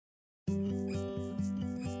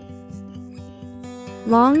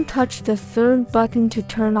Long touch the third button to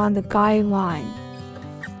turn on the guide line.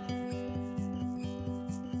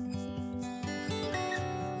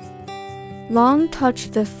 Long touch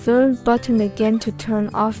the third button again to turn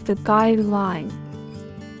off the guide line.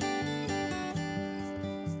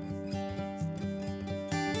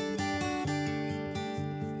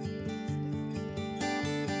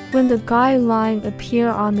 When the guide line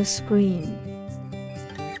appears on the screen,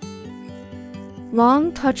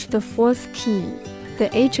 long touch the fourth key. The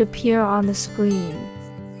H appear on the screen.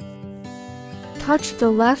 Touch the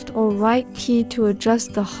left or right key to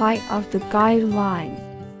adjust the height of the guide line.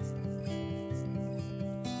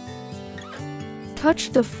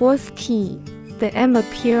 Touch the fourth key. The M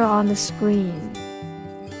appear on the screen.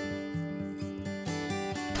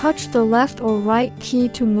 Touch the left or right key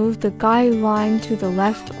to move the guide line to the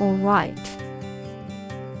left or right.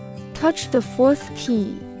 Touch the fourth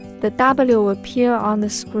key. The W appear on the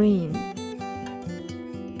screen.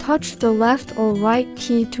 Touch the left or right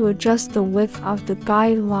key to adjust the width of the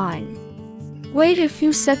guide line. Wait a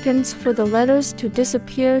few seconds for the letters to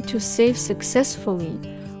disappear to save successfully,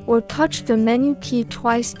 or touch the menu key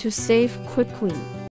twice to save quickly.